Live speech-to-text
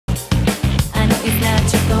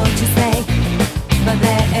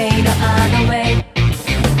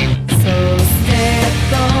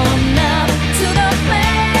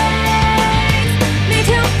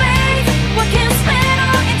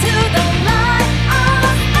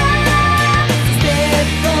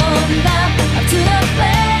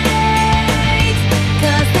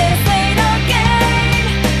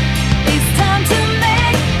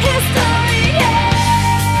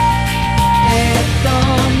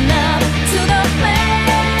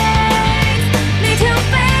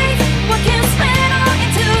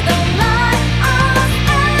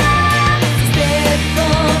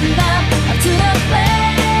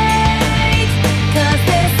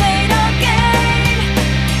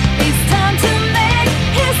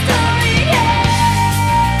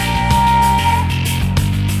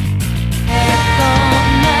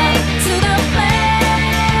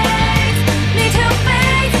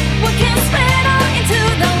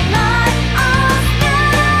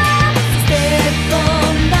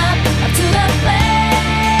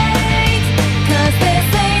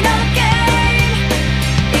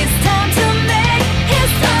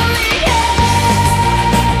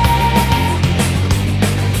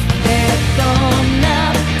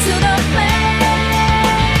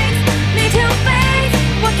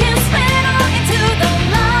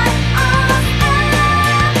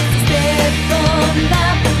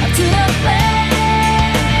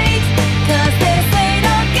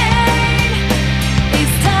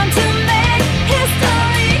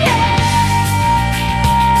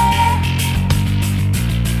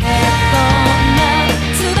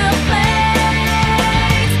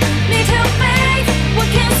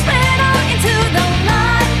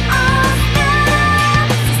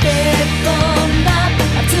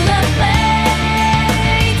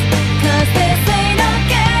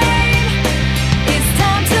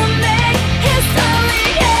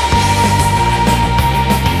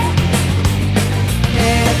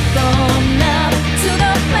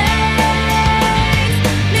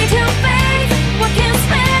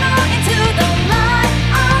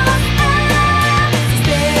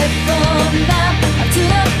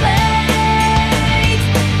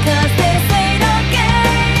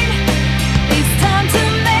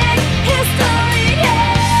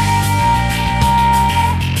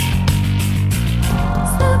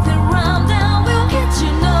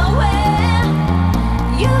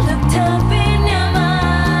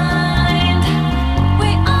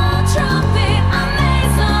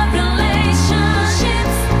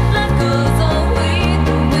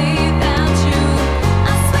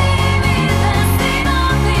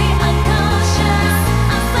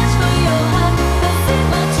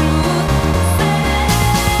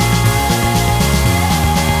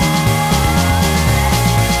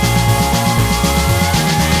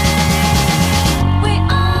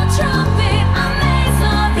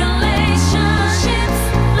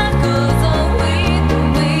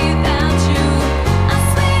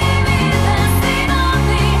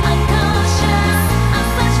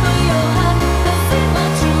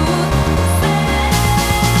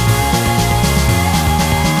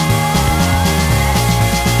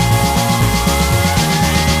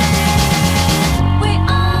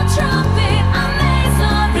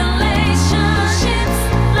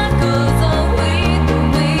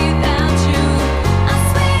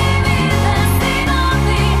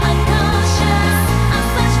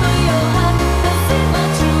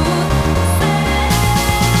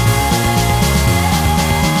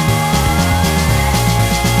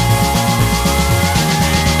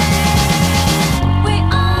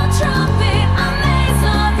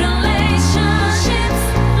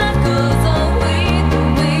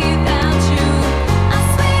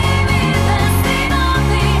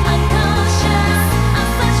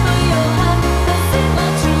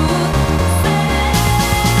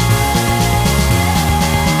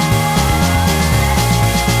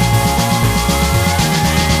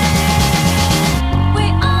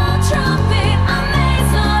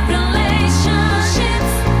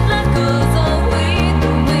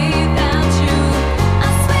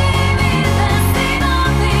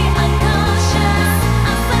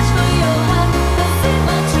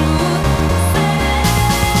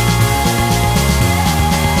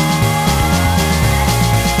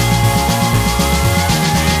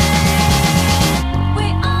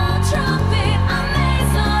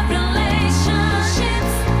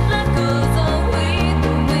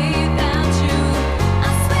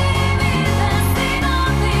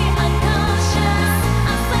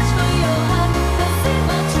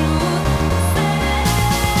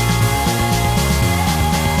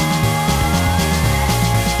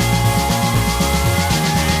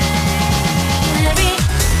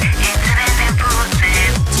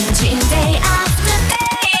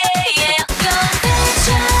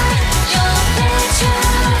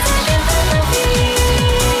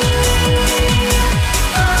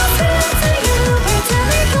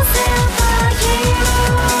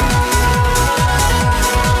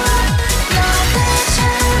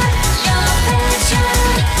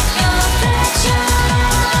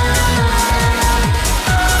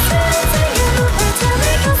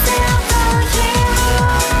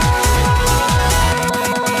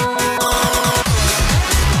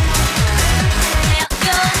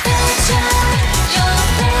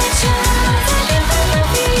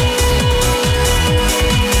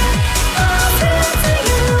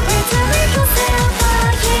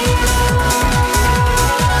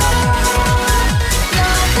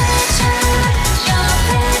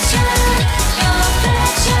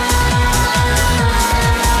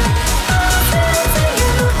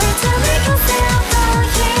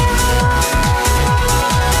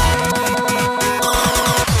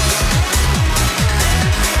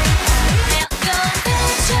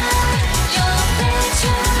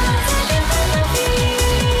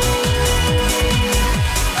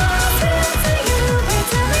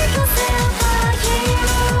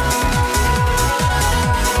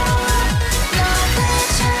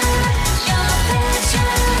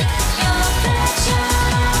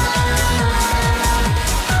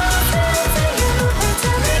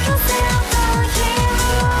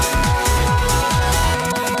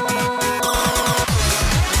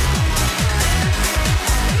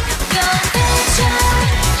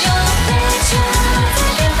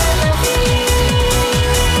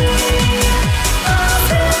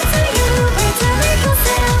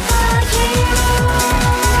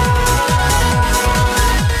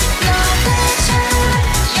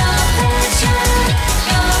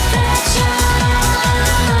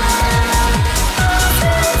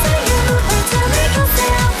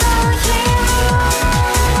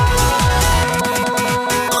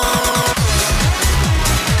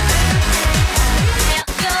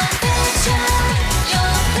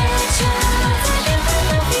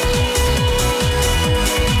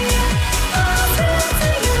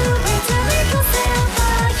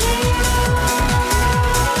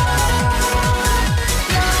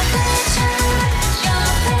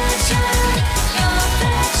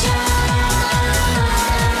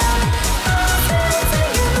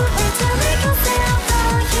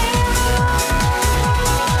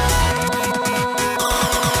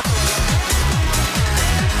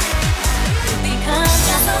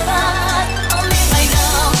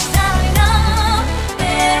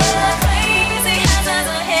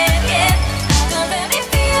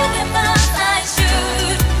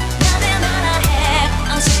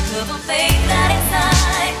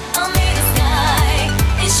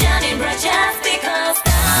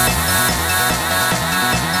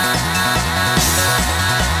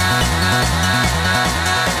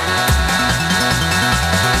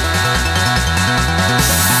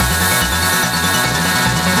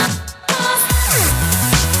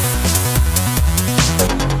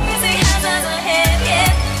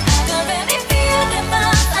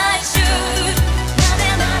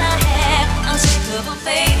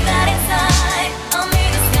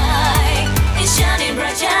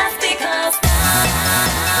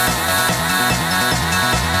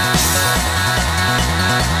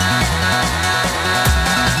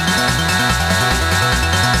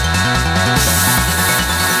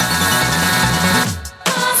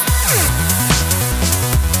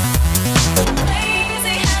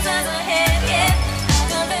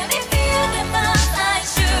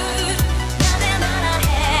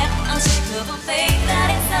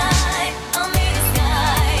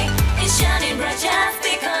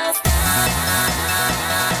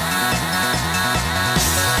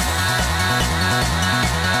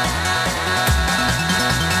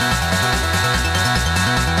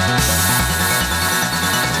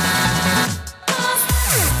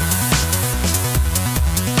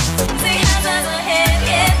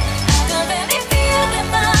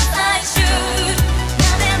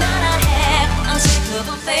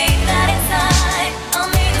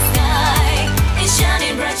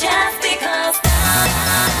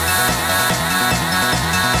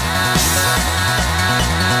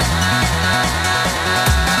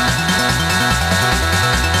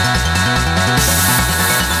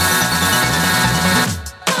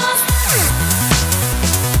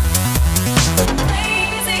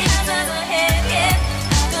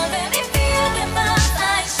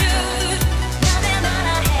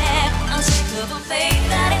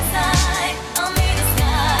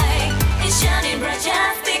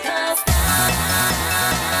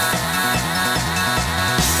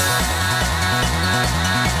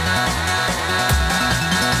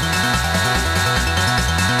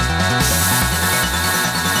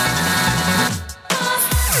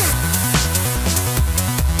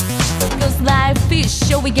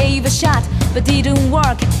give a shot, but didn't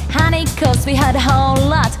work. Honey, cause we had a whole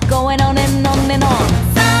lot going on and on and on.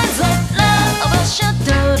 Signs of love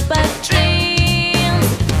overshadowed by dreams.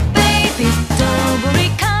 Baby, don't worry,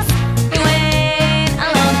 cause you ain't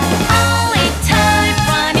alone. Only time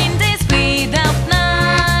running days without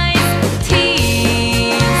nights.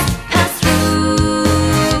 Tears pass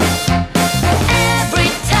through. Every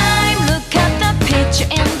time, look at the picture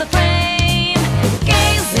in the frame.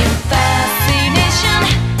 Gazing fascination,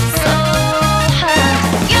 so high.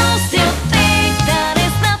 You still think that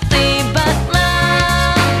it's nothing but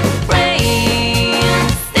love. Rain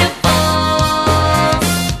still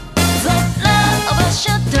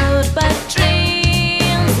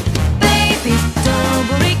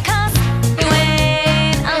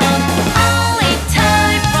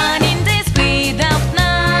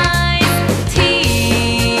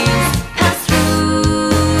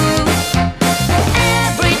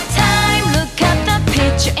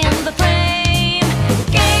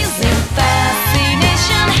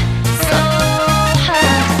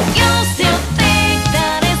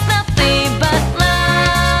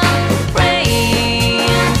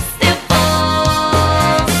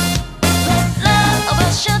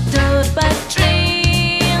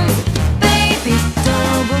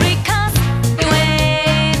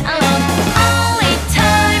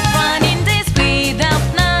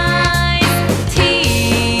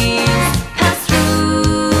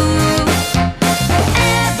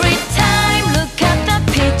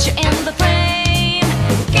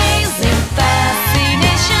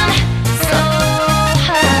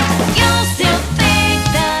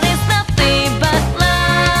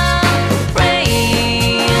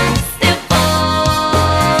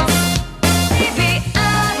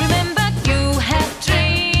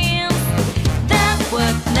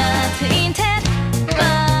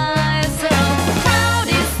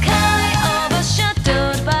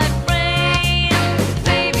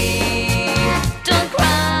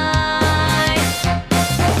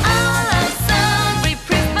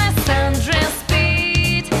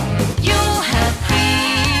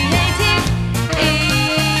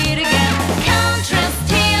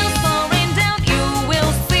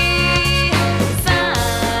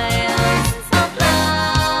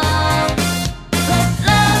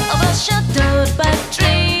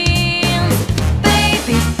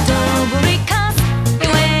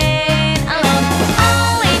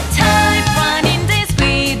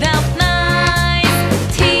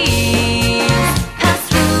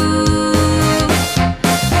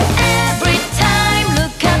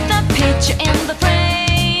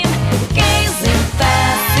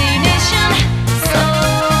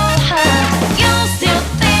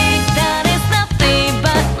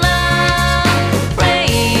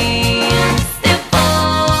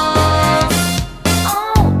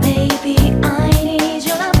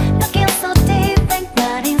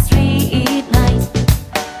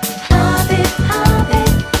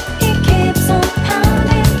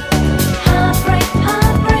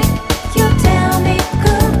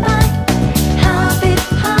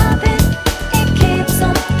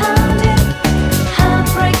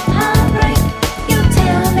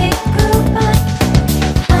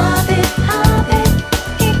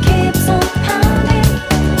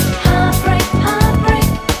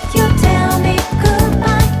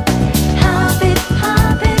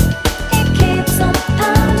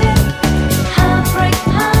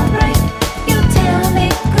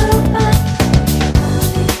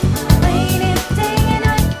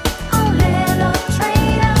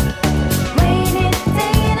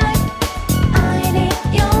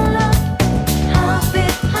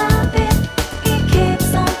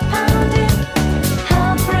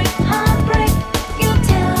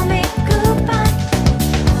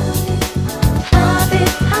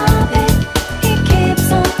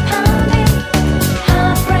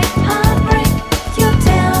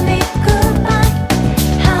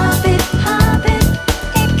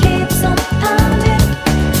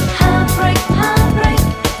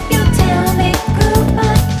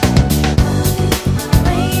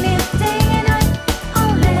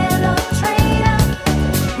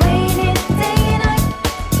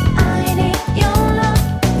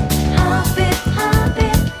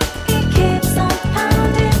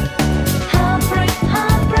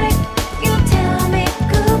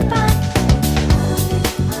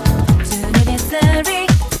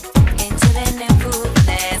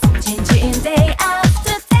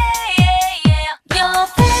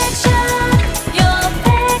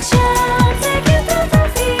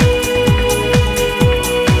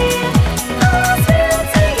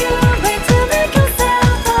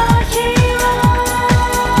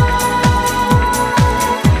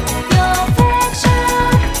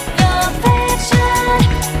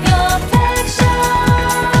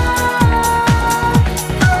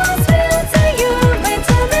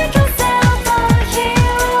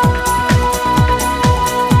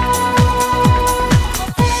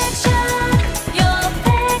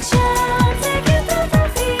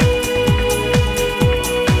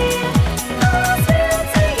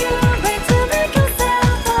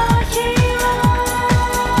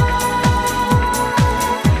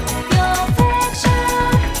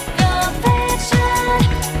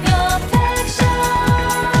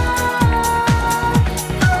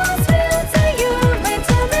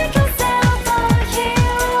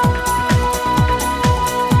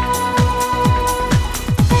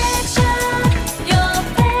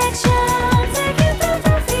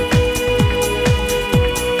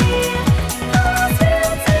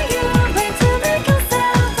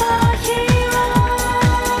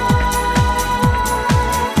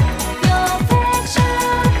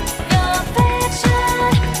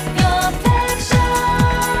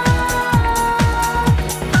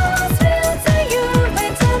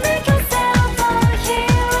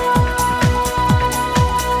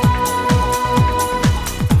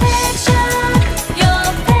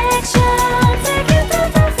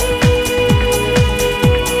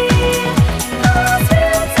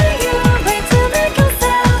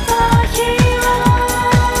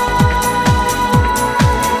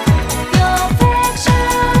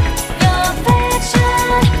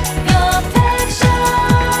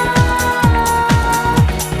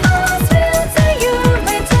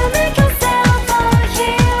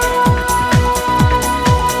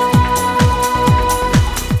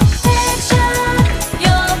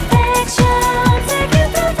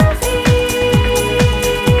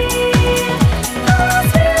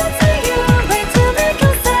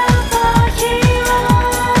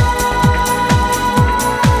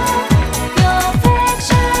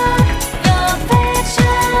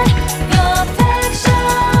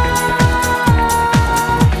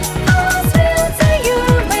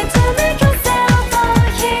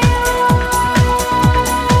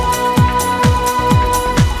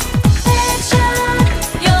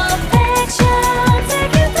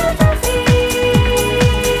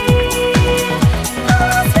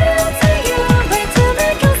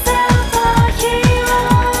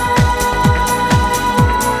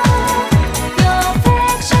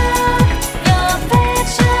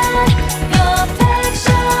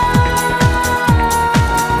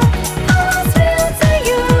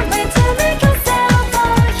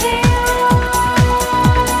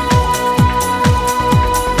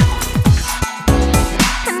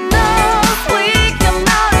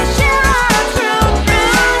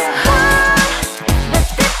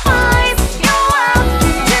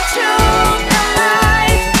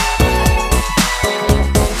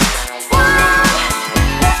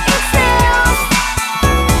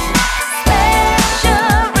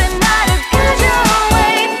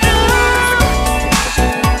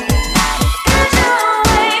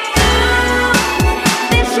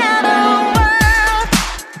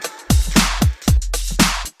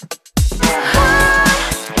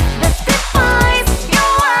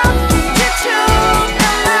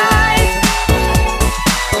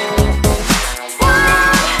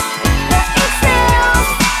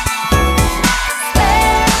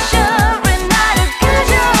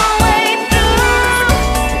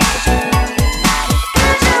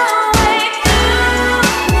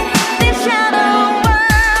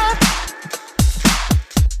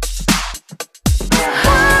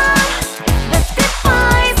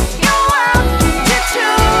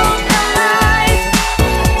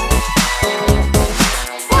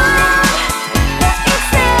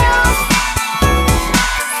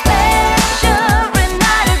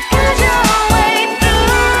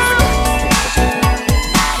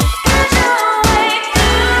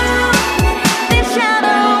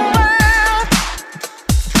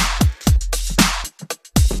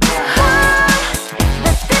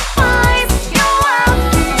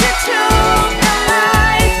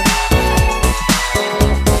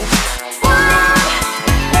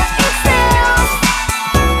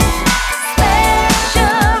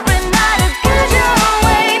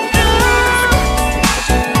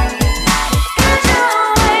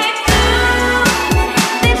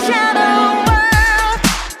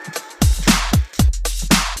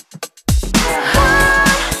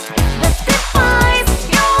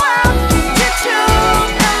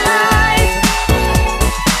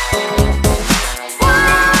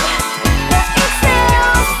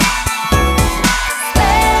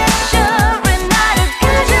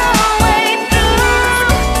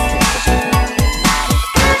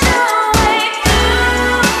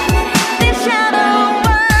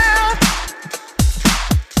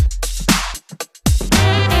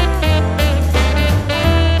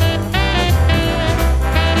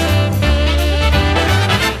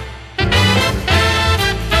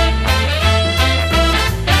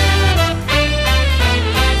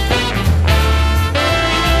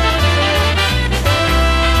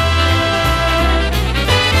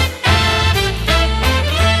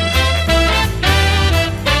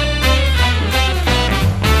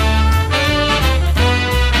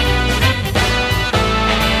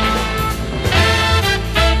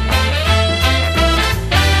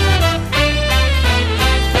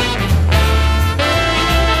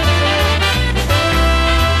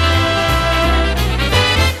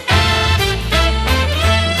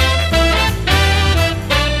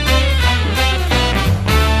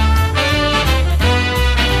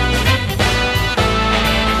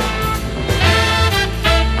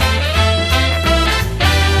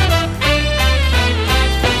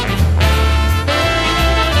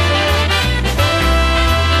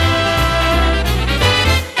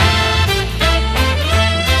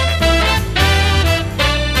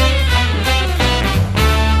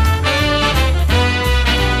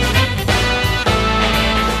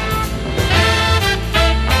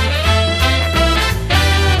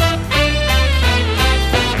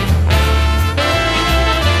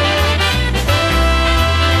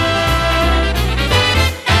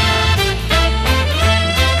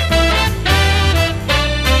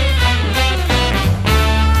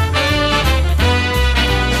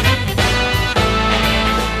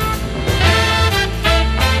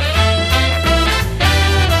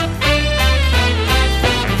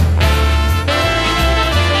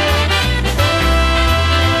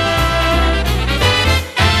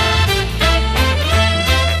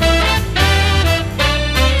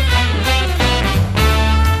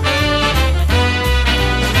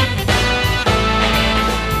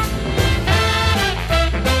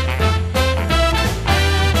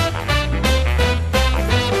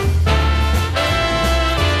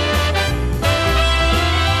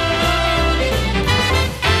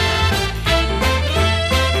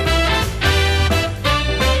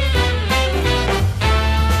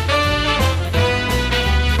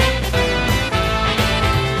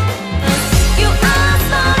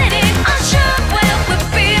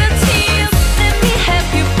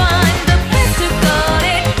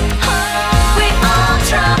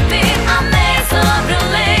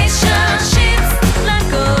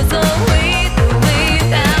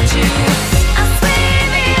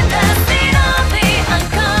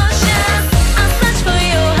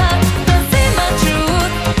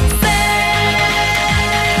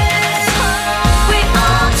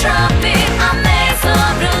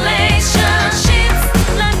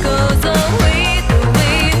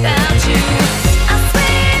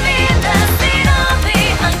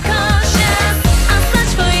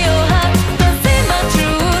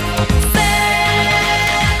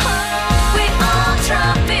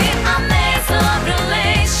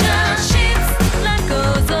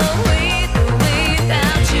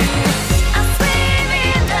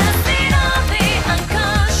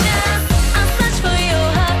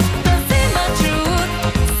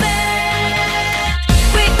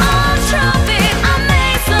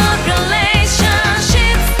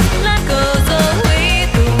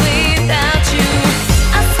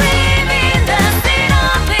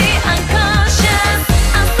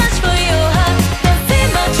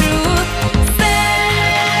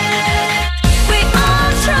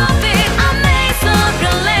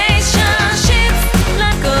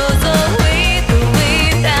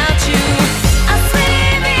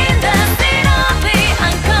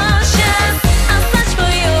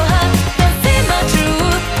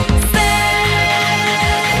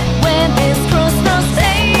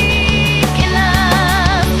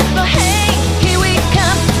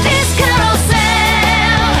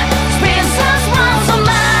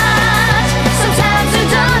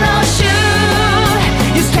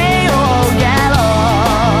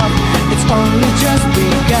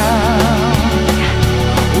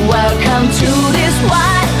to this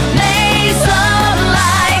wide maze of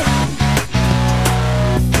life.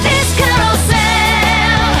 This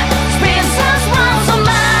carousel spins us round so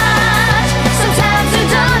much. Sometimes you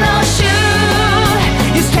don't know, should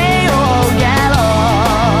you stay or get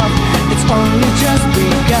off? It's only just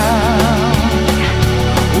begun.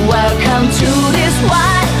 Welcome to this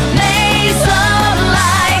wide maze of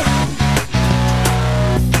life.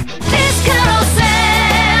 This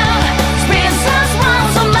carousel spins us round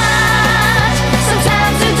so much.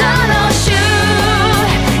 Sometimes you don't know, should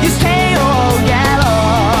you stay or get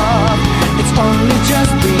off? It's only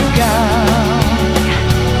just begun.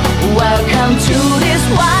 Welcome to this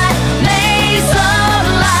wide maze of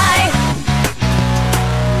life.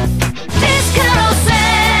 This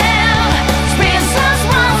carousel spins us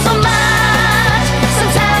round so much.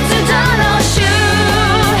 Sometimes you don't know,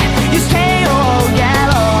 should you stay or get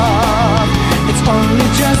off? It's only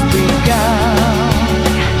just begun.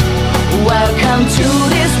 Welcome to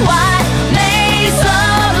this wide maze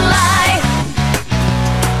of life.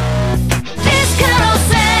 This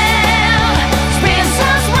carousel spins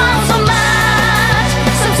us round so much.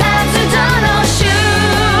 Sometimes you don't know,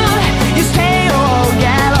 should you stay or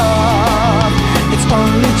get off? It's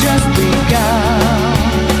only just begun.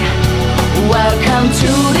 Welcome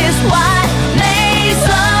to this wide maze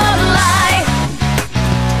of life.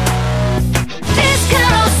 This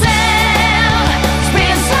carousel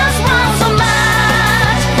spins us round so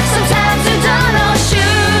much. Sometimes you don't know,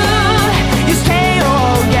 should you stay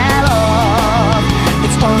or get off?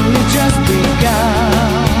 It's only just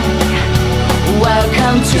begun.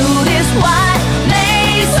 Welcome to this wide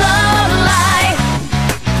maze of life.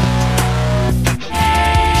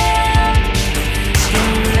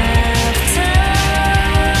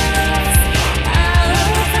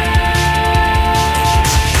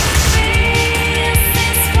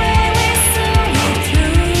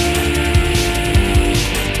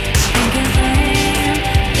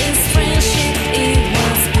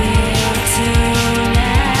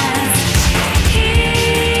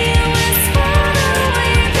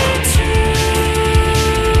 True.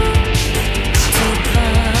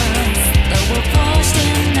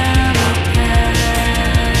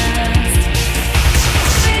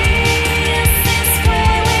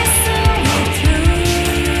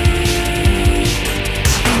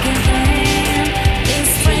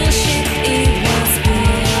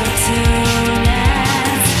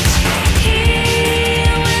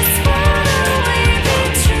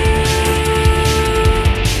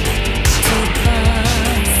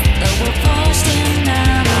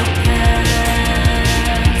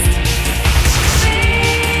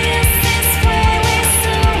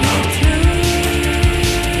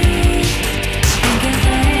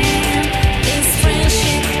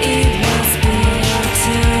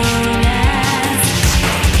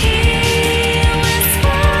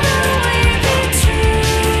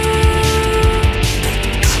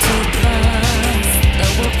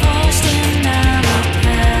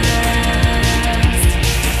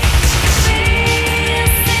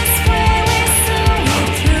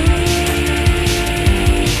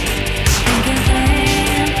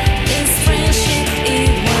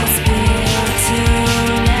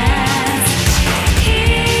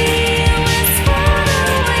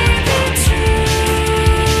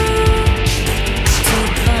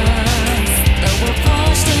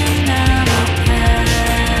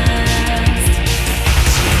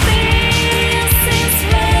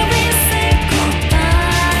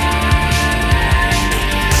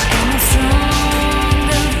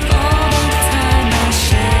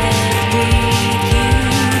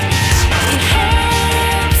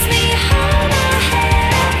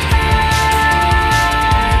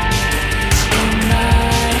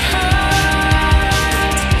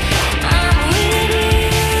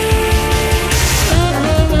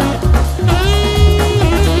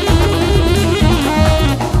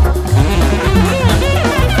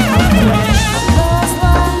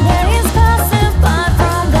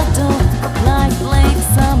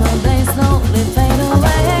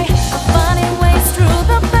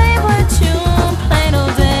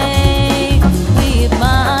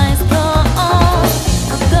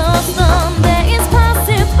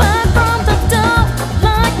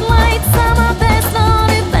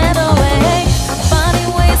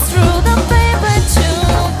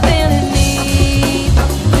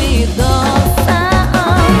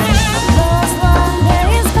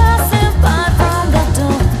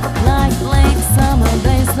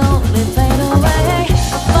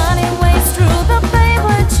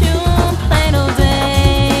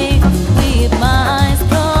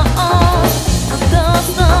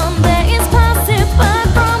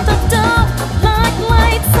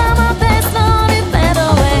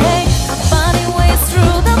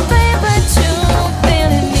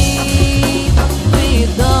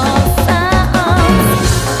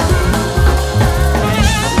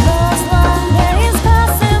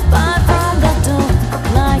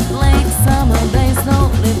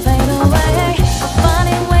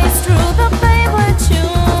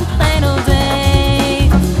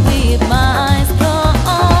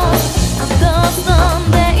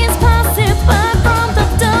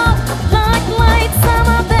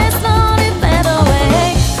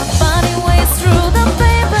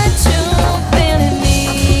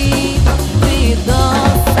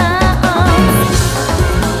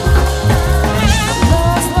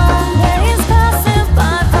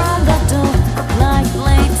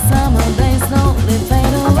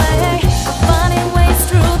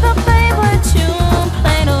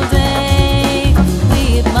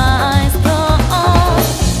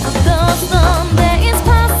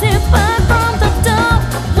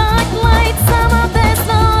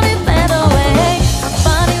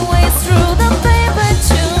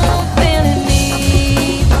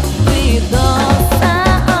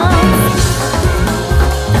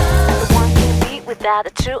 are the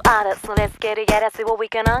true artists, so let's get together, see what we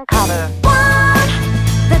can uncover. What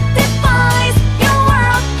that defies your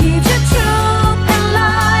world, keeps you true and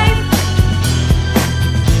life.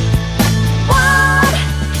 What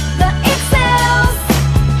that excels,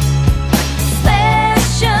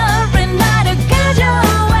 special reminder, guide your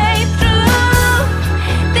way through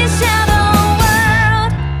this shadow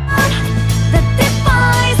world. What that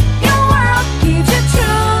defies your world, keeps you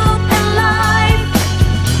true and life.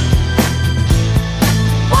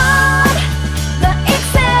 What that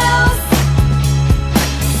excels,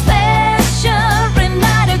 special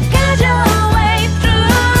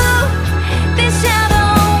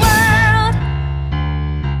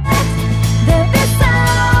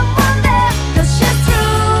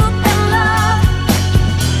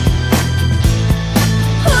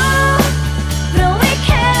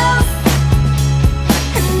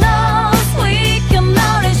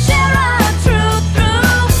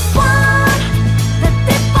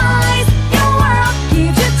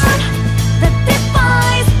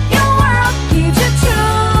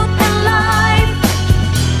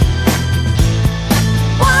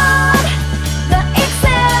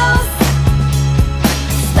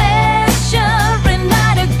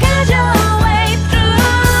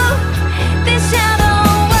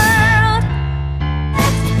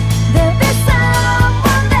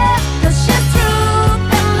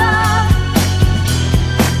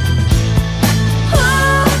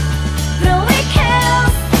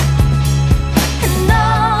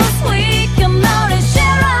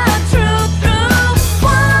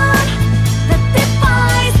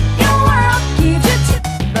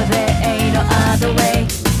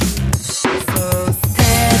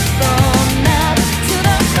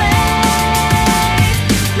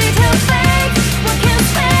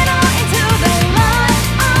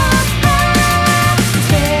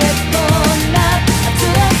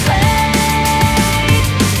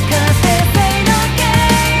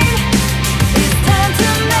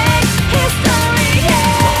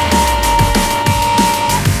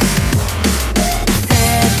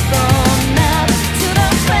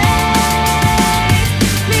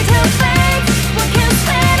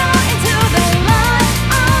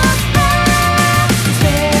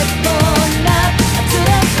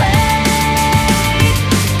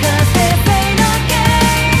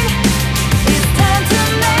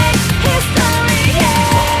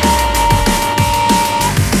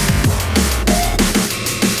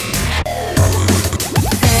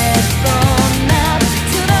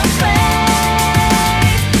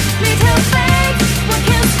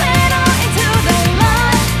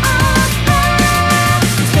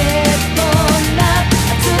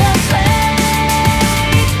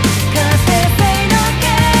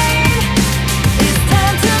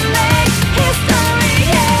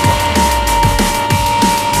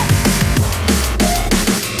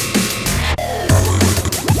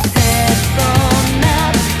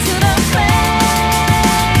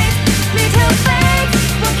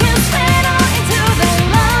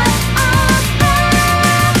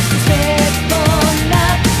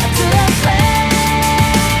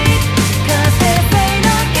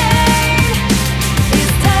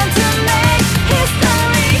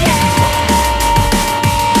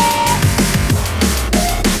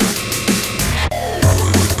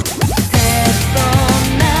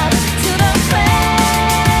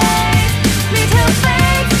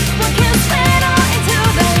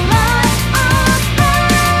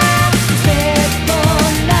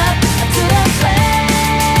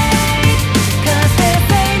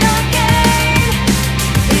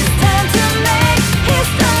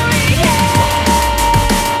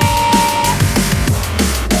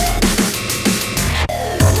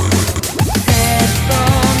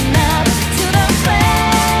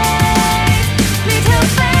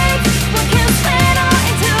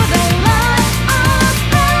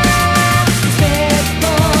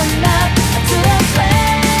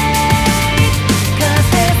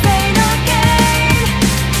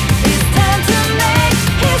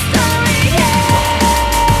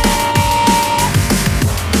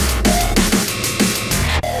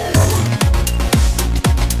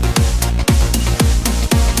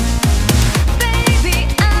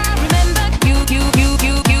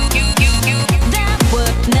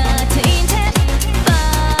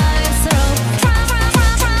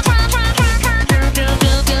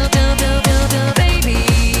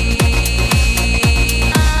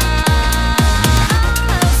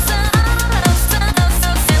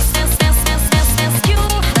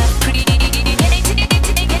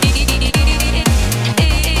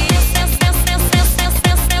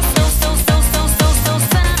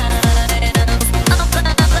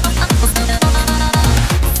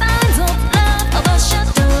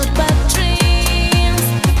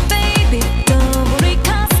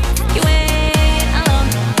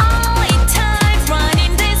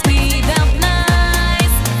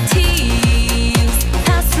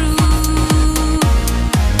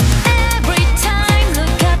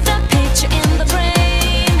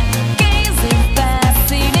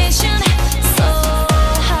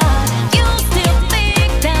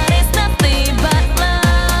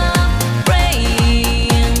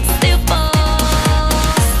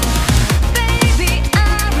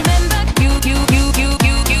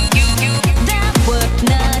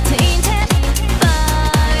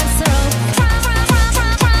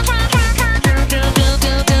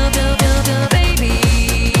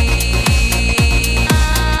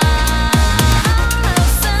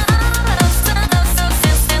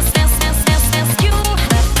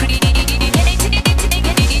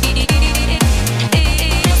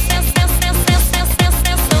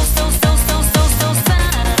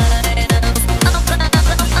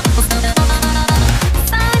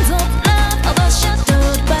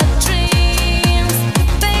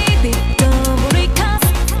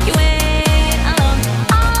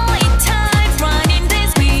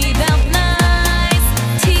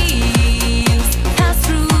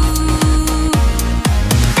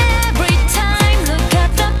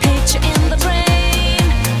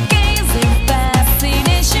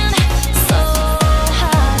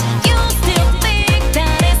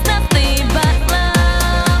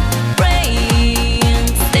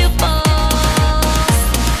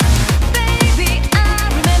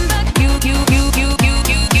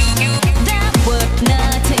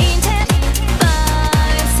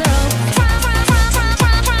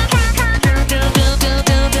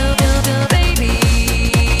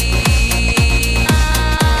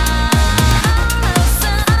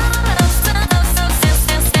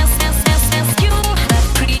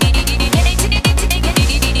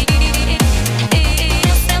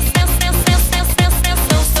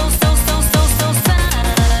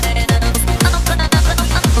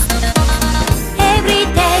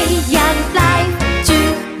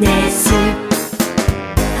ネス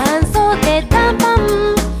半袖短パン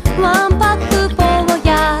ワンパック坊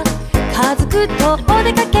や家族とお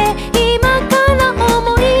出かけ今から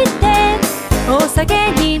思い出お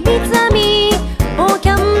酒に三つ編みおキ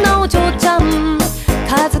ャンのお嬢ちゃん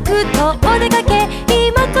家族とお出かけ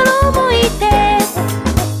今から思い出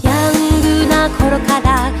ヤングな頃か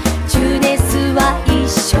ら中ネスは一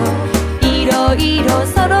緒いろいろ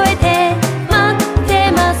揃えて待っ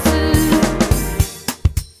てます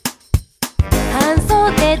半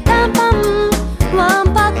袖短パンワン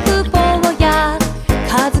パック坊や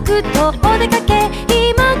家族とお出かけ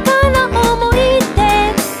今から思い出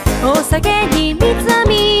お酒に三つ編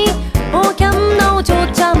みおキャンのお嬢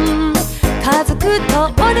ちゃん家族と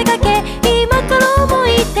お出かけ今から思い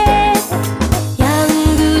出ヤン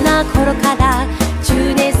グな頃から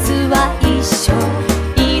中ネスは一緒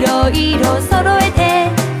いろいろ揃えて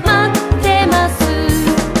待ってます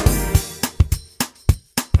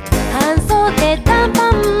半袖短パ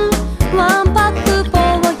ンワンパック坊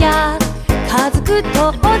や家族と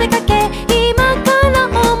お出かけ今から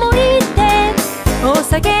思い出お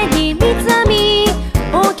酒に三つ編み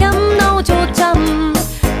おキャンのお嬢ちゃん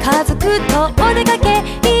家族とお出かけ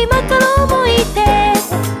今から思い出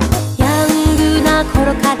ヤングな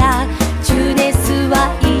頃から中ネスは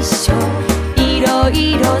一緒いろ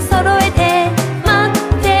いろ揃えて待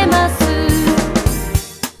ってます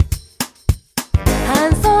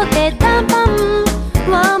半袖短パン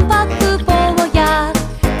ワンパック坊や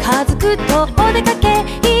家族とお出かけ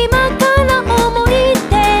今から思い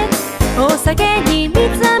出お酒に三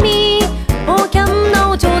つ編みおキャン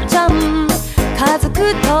のお嬢ちゃん家族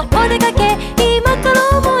とお出かけ今から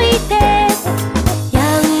思い出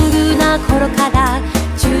ヤングな頃から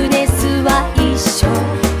中ネスは一緒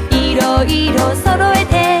いろいろ揃え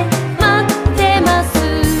て待ってます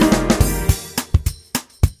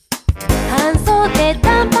半袖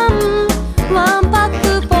短パンワンパッ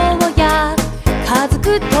ク坊や家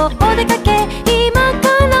族とお出かけ今か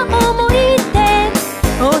ら思い出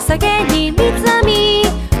お酒に三つ編み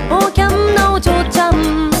おキャンのお嬢ちゃ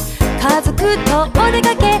ん家族とお出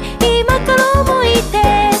かけ今から思い出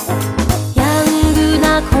ヤング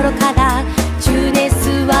な頃から中ネス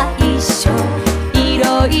は一緒い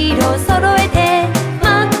ろいろ揃えて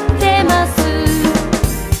待ってます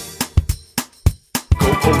Go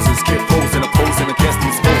poses, kid pose and a pose and against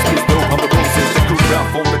these foes. Please know I'm the roses that grew down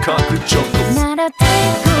from the concrete jungles. Not a day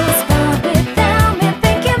goes by without me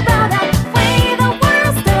thinking about that way the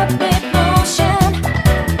world stopped with motion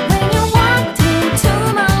when you walked into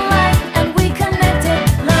my life and we connected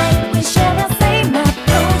like we share the same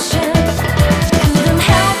emotion. Couldn't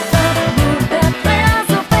help but move the prayers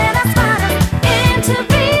of better spiders into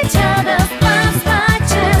each other's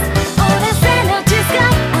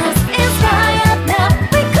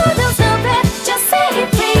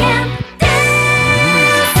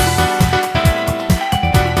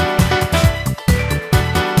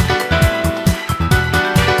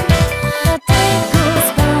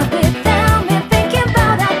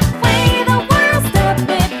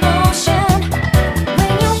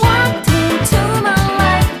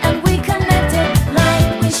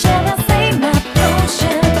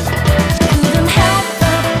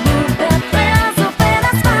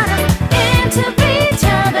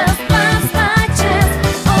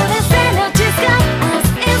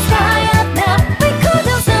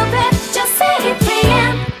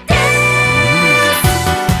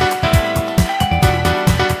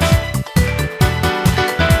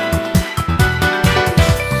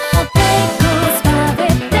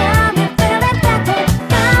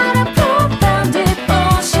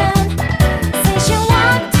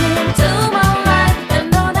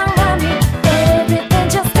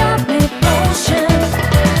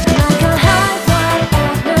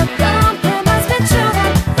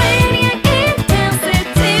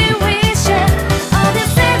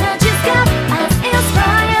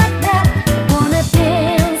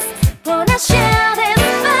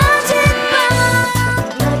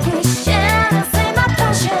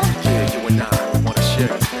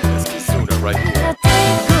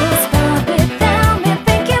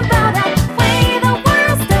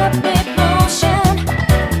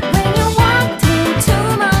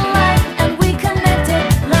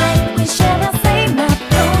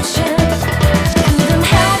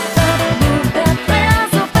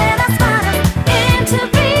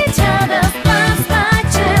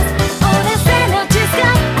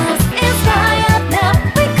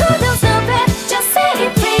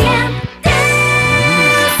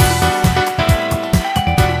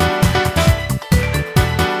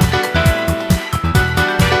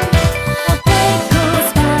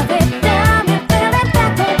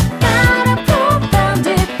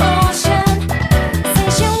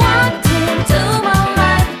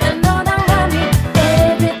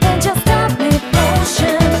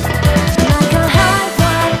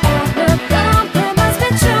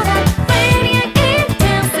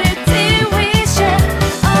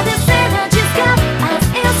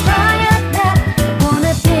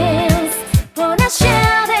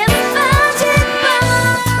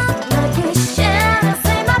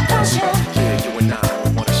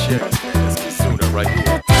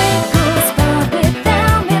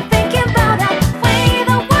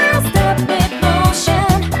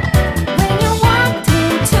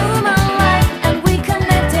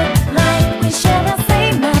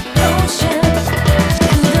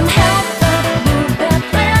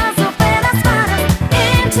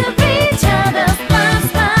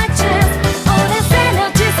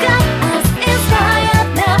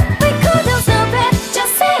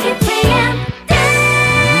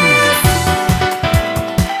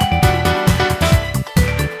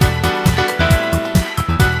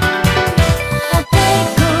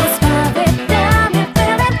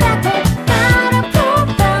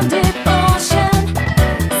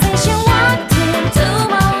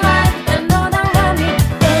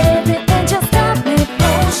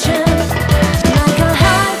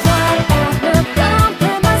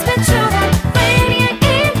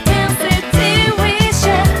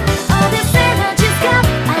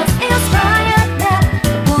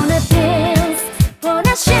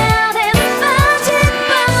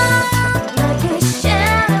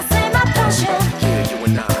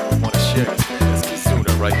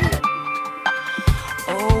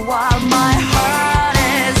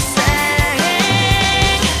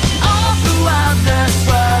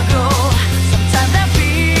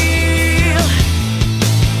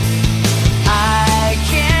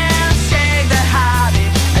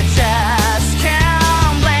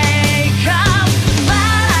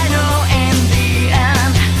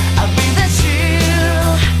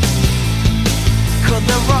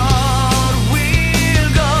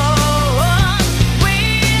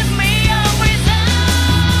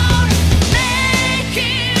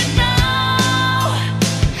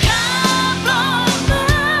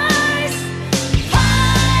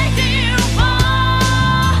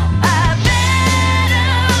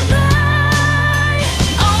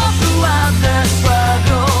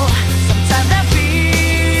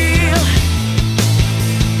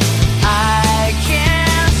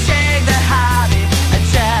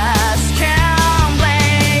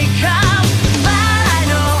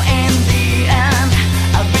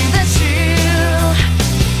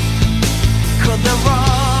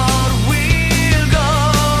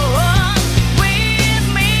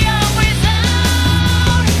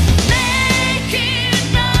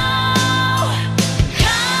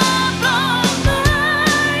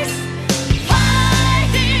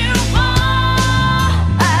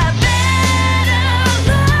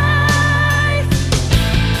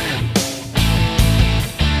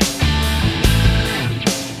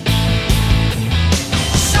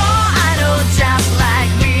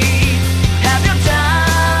Have you done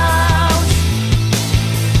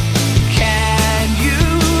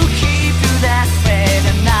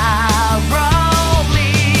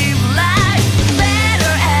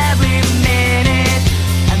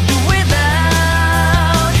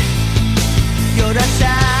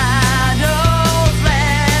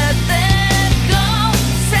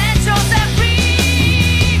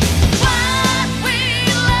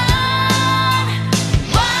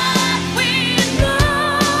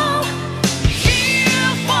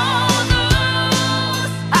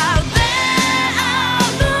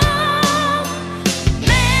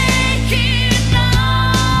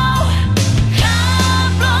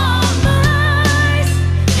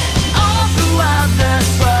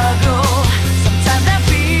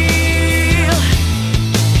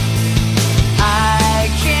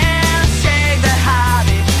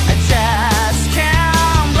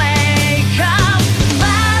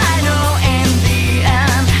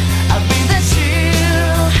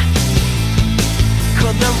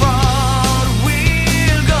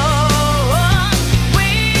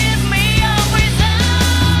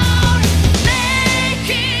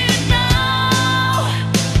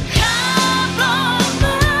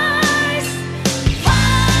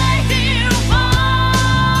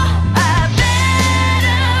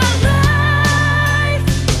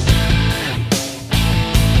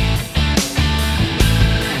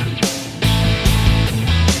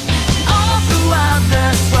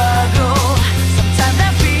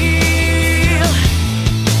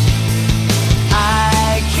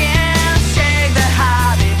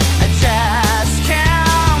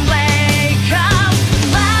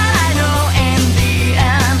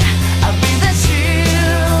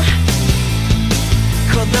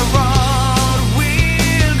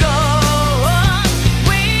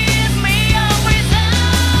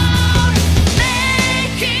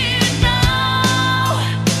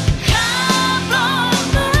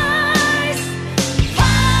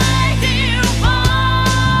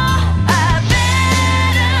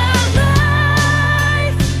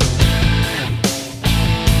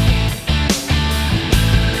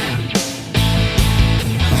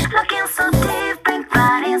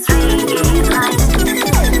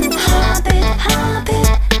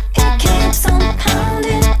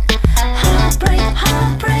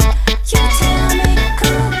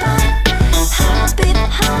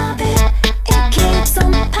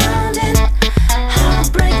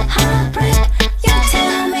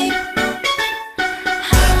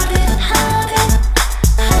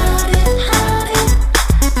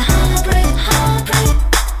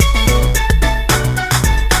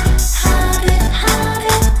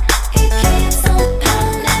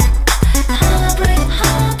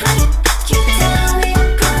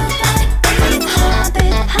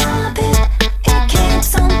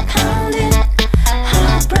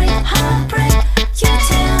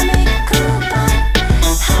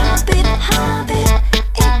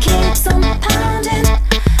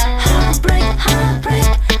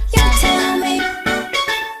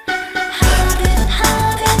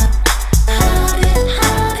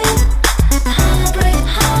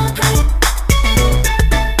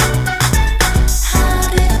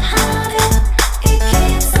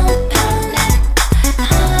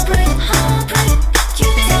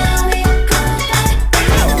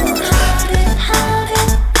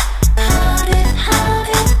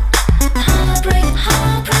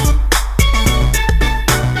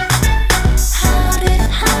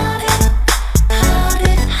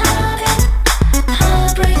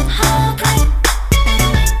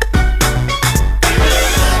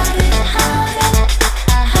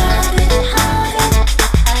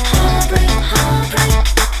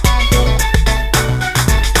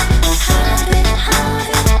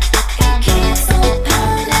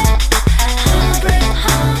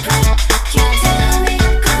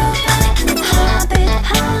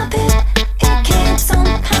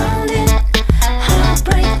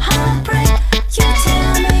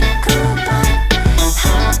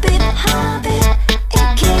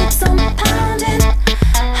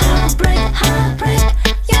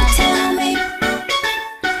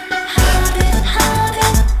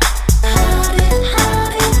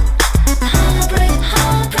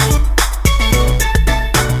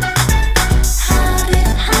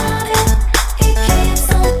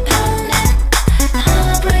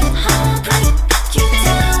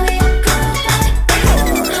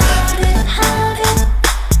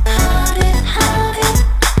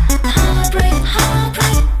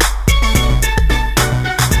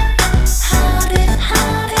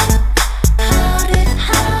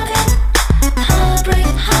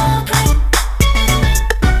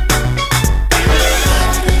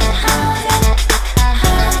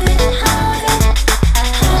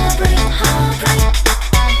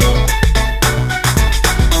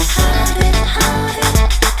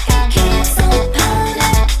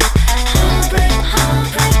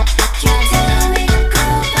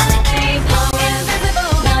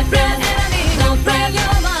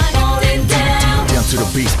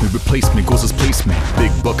replacement, goals as placement.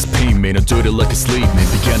 Big bucks payment, I'm dirty like a slave man.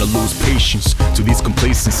 Began to lose patience to these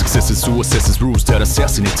complacent successes who assesses rules that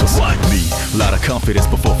assassinate us like me. Lot of confidence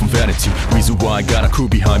but fall from vanity. Reason why I got a crew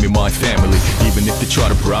behind me, my family. Even if they try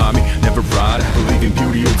to bribe me, never ride. Believe in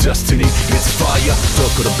beauty or destiny, it's fire.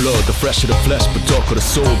 Talk of the blood, the fresh of the flesh, but talk of the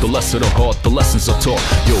soul, the less of the heart, the lessons are taught.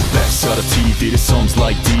 Yo, best out of TV, this song's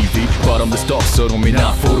like DV. Bottomless dark, so don't mean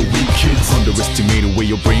not for the weak kids. Underestimate the way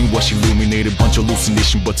your brainwash illuminated. Bunch of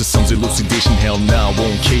hallucination, but to some's elucidation. Hell now,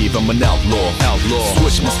 won't cave, I'm an outlaw.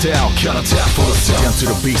 Switch my style, counter tap for the sound. Down to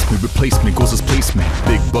the basement, replacement, goes as placement.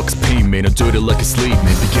 Big bucks payment, I'm dirty like a slave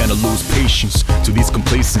man. Began to lose patience to these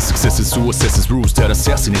complacent successes who assesses rules that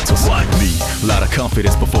assassinate us like me. Lot of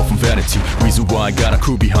confidence but fall from vanity. Reason why I got a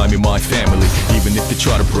crew behind me, my family. Even if they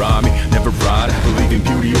try to bribe me, never ride. Believe in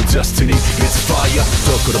beauty or destiny, it's fire.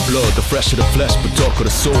 Talk of the blood, the fresh of the flesh, but talk of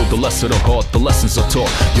the soul, the less of the heart, the lessons are taught.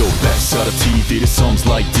 Yo, best out of TV, this song's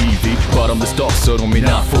like DV. Bottomless dark, so don't mean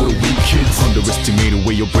not for the weak kids. Underestimate the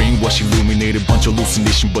way your brainwash illuminated. Bunch of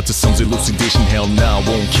hallucination, but to some's elucidation. Hell now,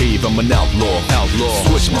 won't cave, I'm an outlaw.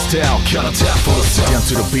 Switch my style, counter tap for the sound. Down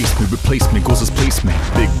to the basement, replacement, goes as placement.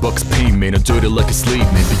 Big bucks payment, I'm dirty like a slave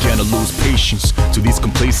man. Began to lose patience to these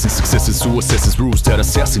complacent successes who assesses rules that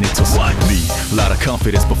assassinate us like me. Lot of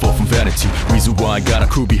confidence but fall from vanity. Reason why I got a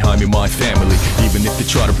crew behind me, my family. Even if they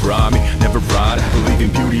try to bribe me, never ride. Believe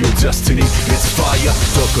in beauty or destiny, it's fire.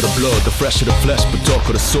 Talk of the blood, the fresh of the flesh, but talk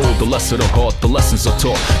of the soul, the less of the heart, the lessons are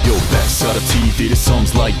taught. Yo, best out of TV, this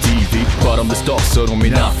song's like DV. Bottomless dark, so don't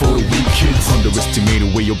mean not for the weak kids. Underestimate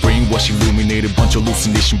the way your brainwash illuminated. Bunch of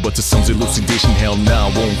hallucination, but to some's elucidation. Hell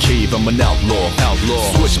now, won't cave, I'm an outlaw.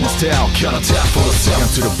 Switch my style, counter tap for the sound. Down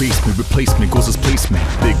to the basement, replacement, goes as placement.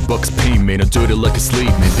 Big bucks payment, I'm dirty like a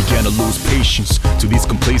slave man. Began to lose patience to these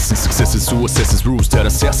complacent successes who assesses rules that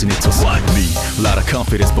assassinate us like me. Lot of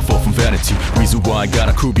confidence but fall from vanity. Reason why I got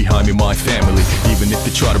a crew behind me, my family. Even if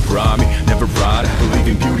they try to bribe me, never ride. Believe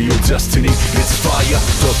in beauty or destiny, it's fire.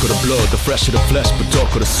 Talk of the blood, the fresh of the flesh, but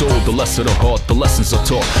talk of the soul, the less of the heart, the lessons are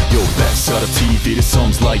taught. Yo, best out of TV, this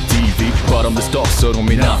song's like DV. Bottomless dark, so don't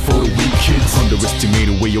mean not for the weak kids. Underestimate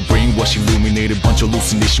the way your brainwash illuminated. Bunch of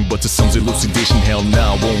hallucination, but to some's elucidation. Hell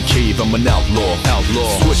now, won't cave, I'm an outlaw.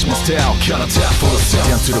 Switch my style, counter tap for the sound.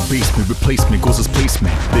 Down to the basement, replacement, goes as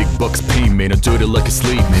placement. Big bucks payment, I'm dirty like a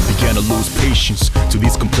slave man. Began to lose patience to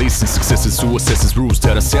these complacent successes who assesses rules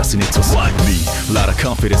that assassinate us like me. Lot of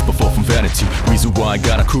confidence but fall from vanity. Reason why I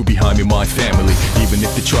got a crew behind me, my family. Even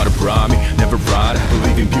if they try to bribe me, never ride.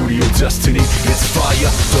 Believe in beauty or destiny, it's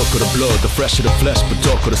fire. Talk of the blood, the fresh of the flesh, but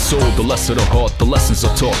talk of the soul, the less of the heart, the lessons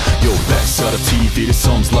are taught. Yo, best out of TV, this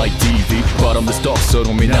song's like DV. Bottomless dark, so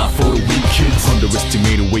don't mean not for the weak kids.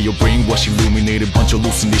 Underestimate the way your brainwash illuminated. Bunch of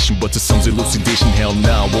hallucination, but to some's elucidation. Hell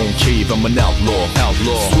now, won't cave, I'm an outlaw.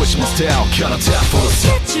 Switch my style, counter tap for the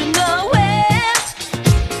sound. Get you nowhere.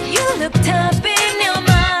 You look tough in your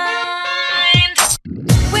mind.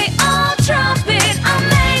 We all drop it,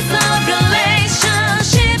 amazing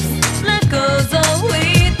relationships. Life goes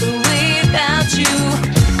away without you.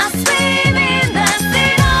 I swim in the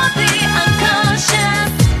sea of the unconscious.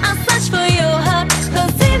 I search for your heart,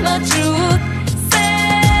 don't see my truth.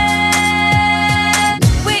 Said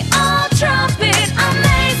we all drop it,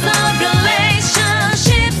 amazing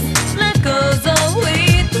relationships. Life goes away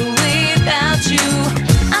without you.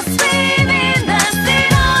 I swim in the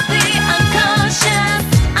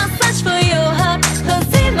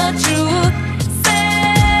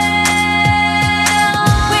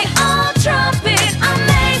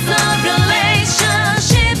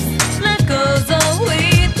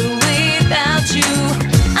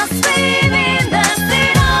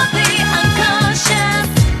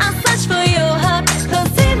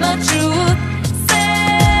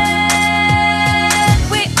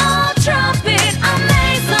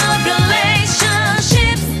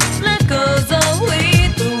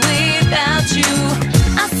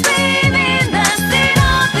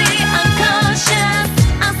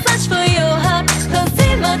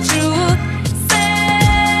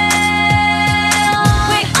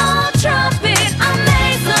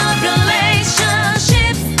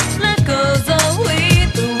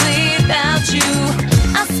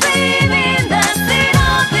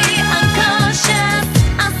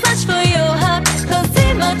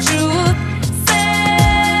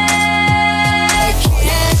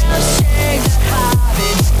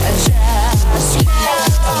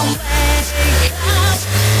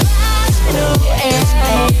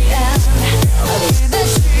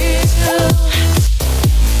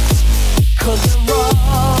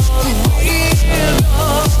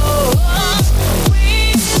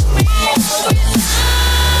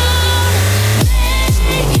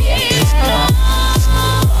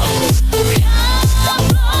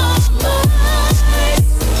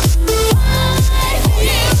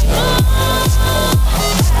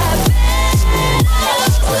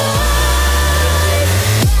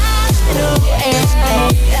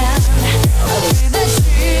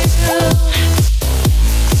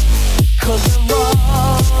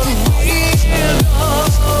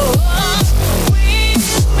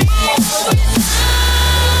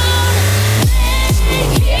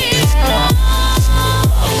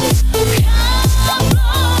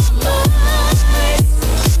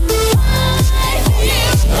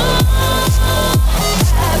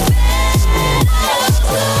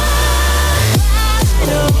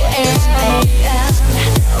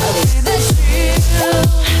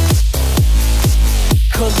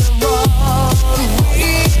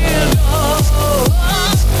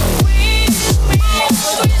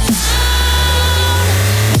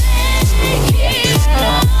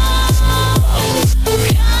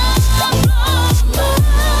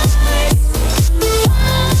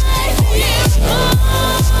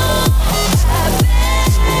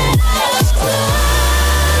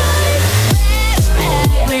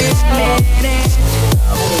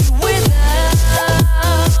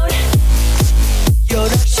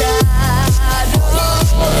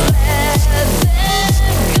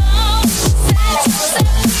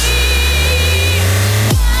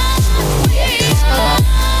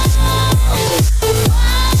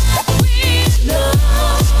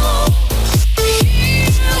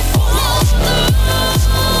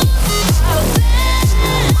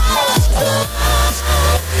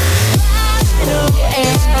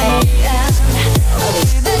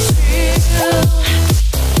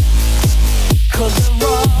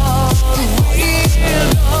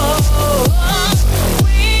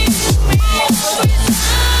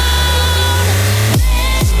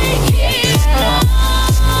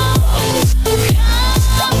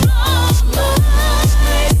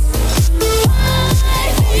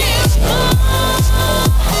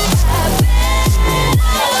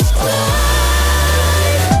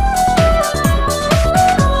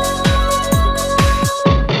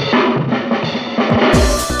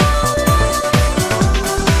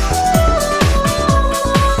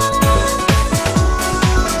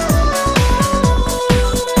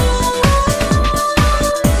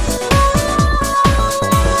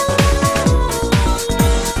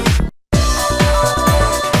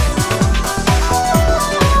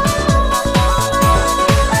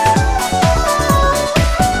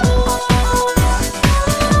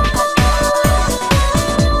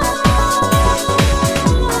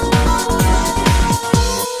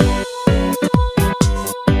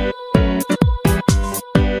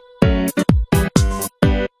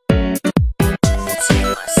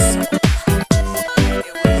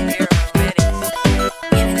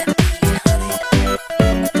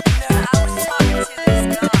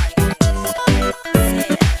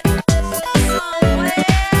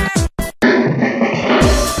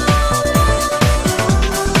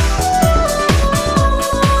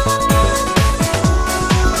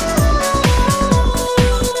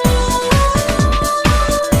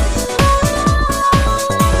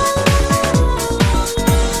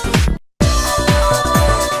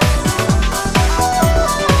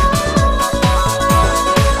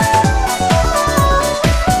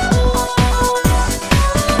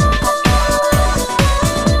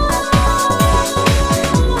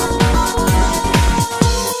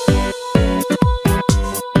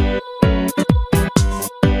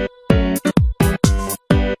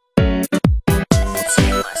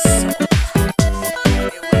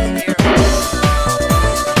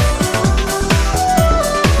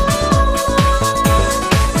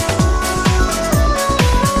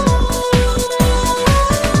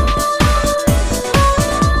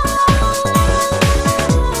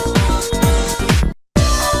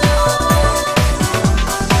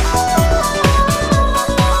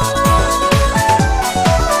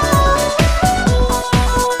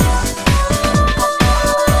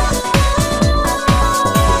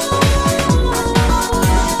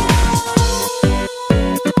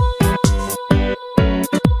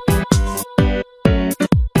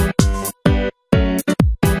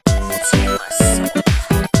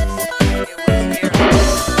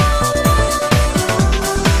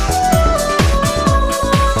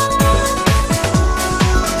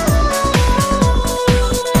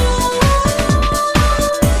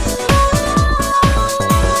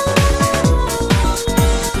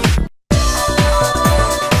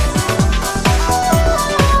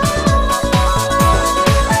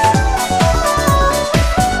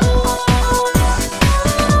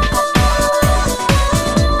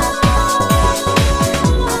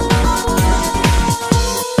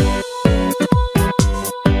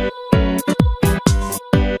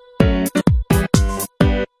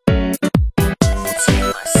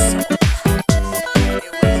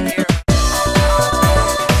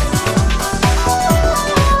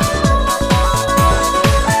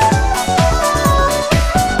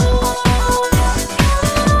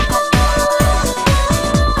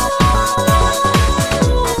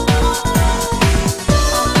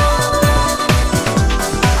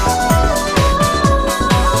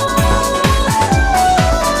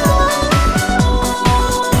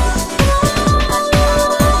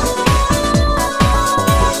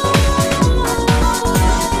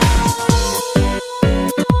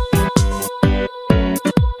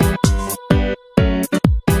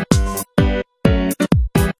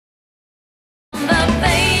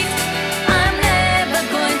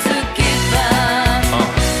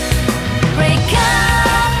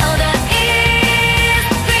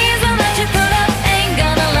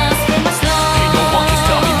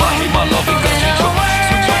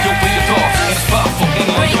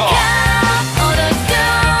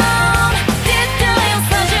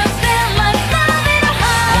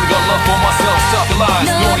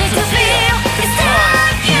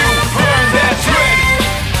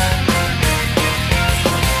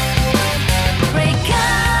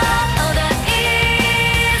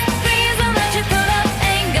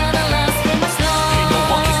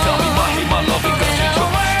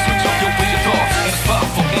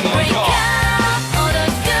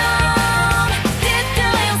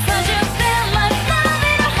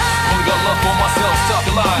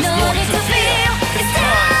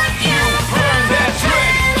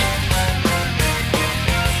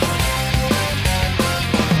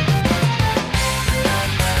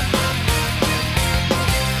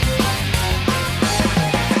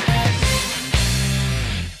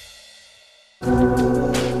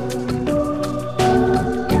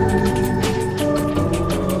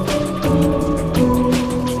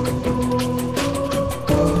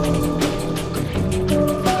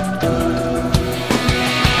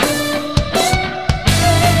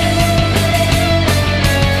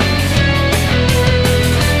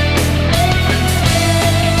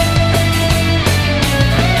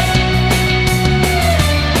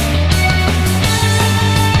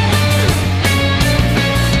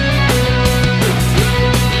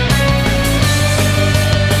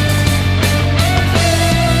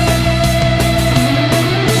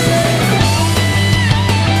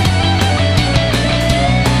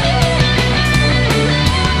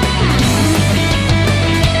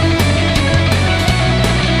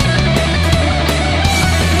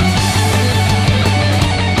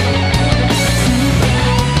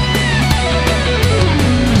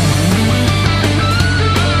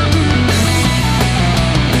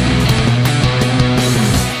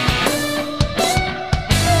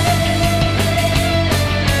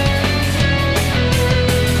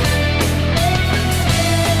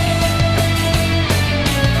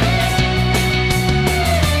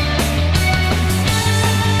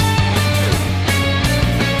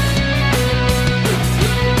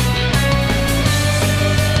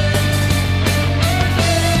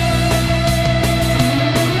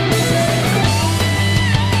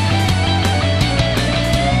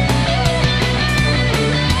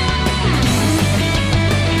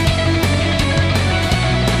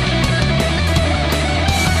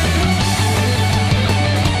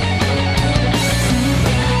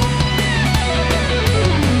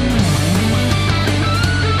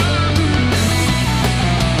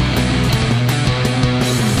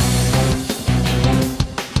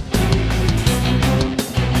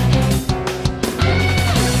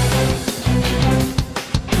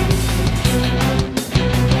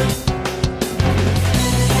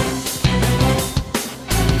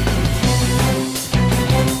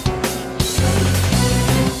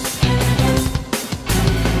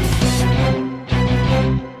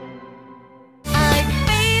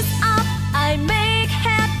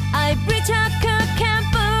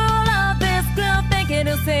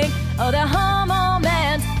Oh, the whole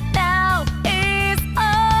moment now is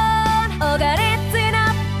on. Oh God, it's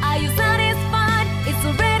enough. Are you satisfied? It's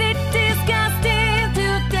already disgusting to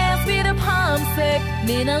dance with a palm-sick.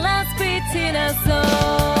 Meaningless between us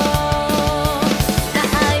all. Now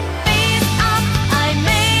I beat up, I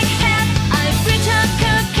make head, I preach a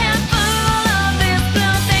cook and full of this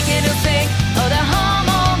blue thinking to sing. Oh, the whole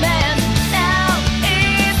moment now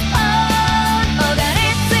is on. Oh God,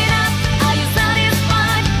 it's enough. Are you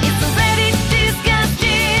satisfied? It's already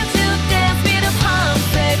disgusting to dance with a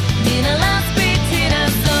palm-sick. Meaningless between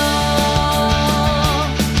us all.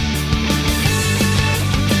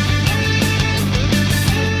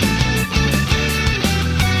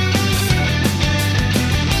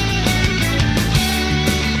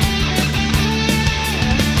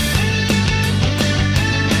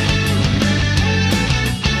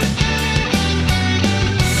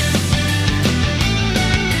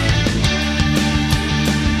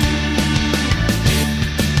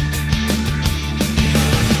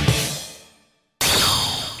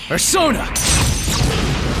 Persona!